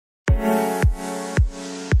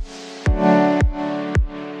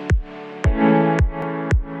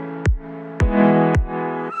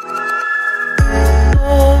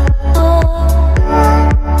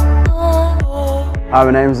Hi,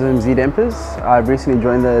 my name is Dempers. I've recently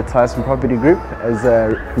joined the Tyson property group as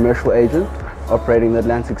a commercial agent operating the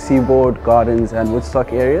Atlantic Seaboard, Gardens and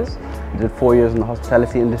Woodstock areas. I did 4 years in the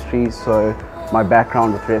hospitality industry, so my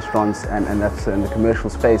background with restaurants and that's in the commercial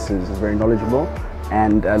space is very knowledgeable,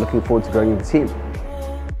 and looking forward to growing the team.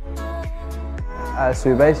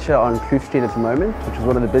 So we're based here on Kloof Street at the moment, which is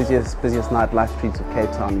one of the busiest nightlife streets of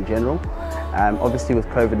Cape Town in general. Obviously with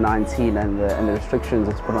COVID-19 and the restrictions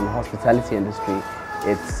it's put on the hospitality industry,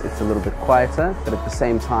 it's a little bit quieter, but at the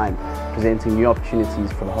same time presenting new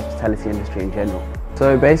opportunities for the hospitality industry in general.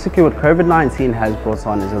 So basically what COVID-19 has brought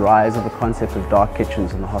on is a rise of the concept of dark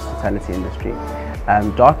kitchens in the hospitality industry.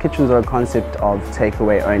 Dark kitchens are a concept of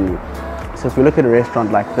takeaway only. So if we look at a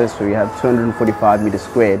restaurant like this where you have 245 meters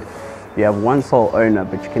squared, you have one sole owner,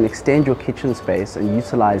 but you can extend your kitchen space and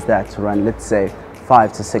utilize that to run, let's say,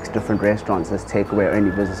 5 to 6 different restaurants as takeaway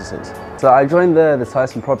only businesses. So I joined the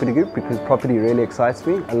Tyson property group because property really excites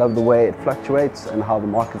me. I love the way it fluctuates and how the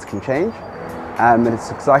markets can change. And it's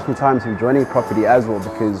an exciting time to be joining property as well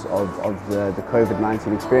because of the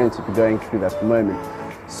COVID-19 experience that we're going through at the moment.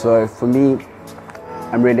 So for me,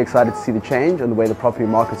 I'm really excited to see the change and the way the property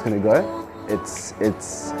market's going to go. It's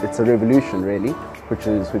a revolution really, which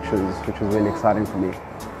is really exciting for me.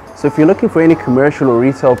 So if you're looking for any commercial or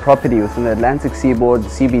retail property within the Atlantic Seaboard,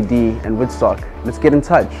 CBD and Woodstock, let's get in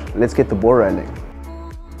touch. Let's get the ball rolling.